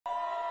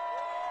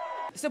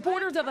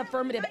Supporters of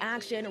affirmative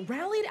action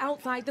rallied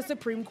outside the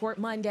Supreme Court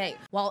Monday,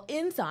 while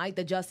inside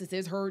the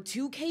justices heard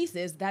two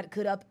cases that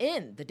could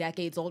upend the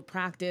decades-old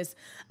practice,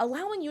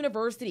 allowing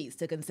universities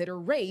to consider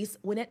race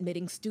when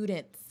admitting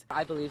students.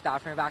 I believe that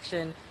affirmative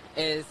action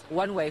is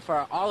one way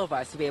for all of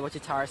us to be able to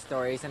tell our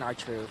stories and our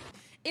truth.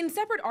 In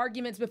separate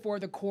arguments before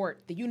the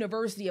court, the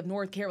University of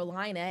North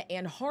Carolina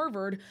and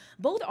Harvard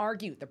both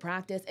argued the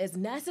practice is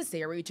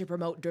necessary to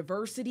promote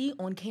diversity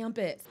on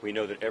campus. We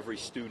know that every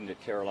student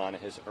at Carolina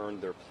has earned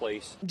their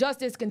place.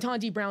 Justice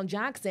Ketanji Brown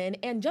Jackson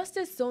and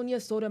Justice Sonia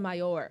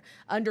Sotomayor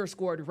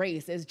underscored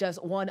race is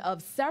just one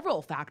of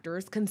several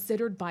factors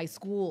considered by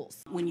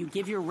schools. When you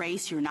give your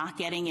race, you're not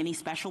getting any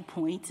special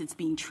points. It's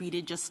being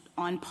treated just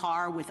on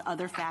par with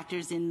other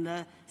factors in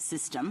the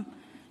system.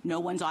 No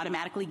one's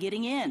automatically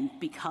getting in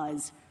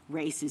because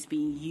race is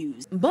being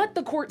used. But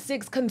the court's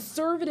 6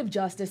 conservative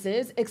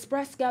justices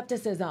expressed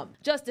skepticism.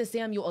 Justice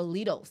Samuel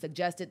Alito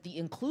suggested the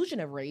inclusion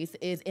of race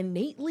is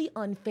innately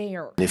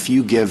unfair. If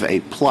you give a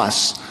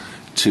plus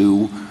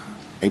to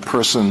a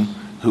person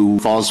who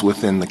falls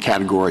within the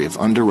category of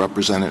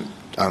underrepresented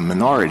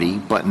minority,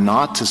 but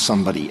not to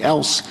somebody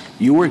else,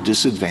 you are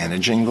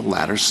disadvantaging the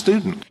latter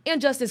student. And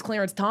Justice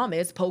Clarence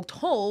Thomas poked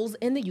holes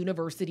in the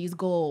university's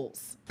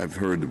goals. I've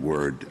heard the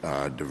word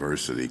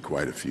diversity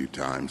quite a few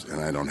times,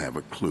 and I don't have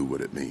a clue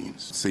what it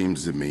means. It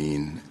seems to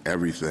mean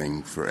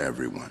everything for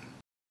everyone.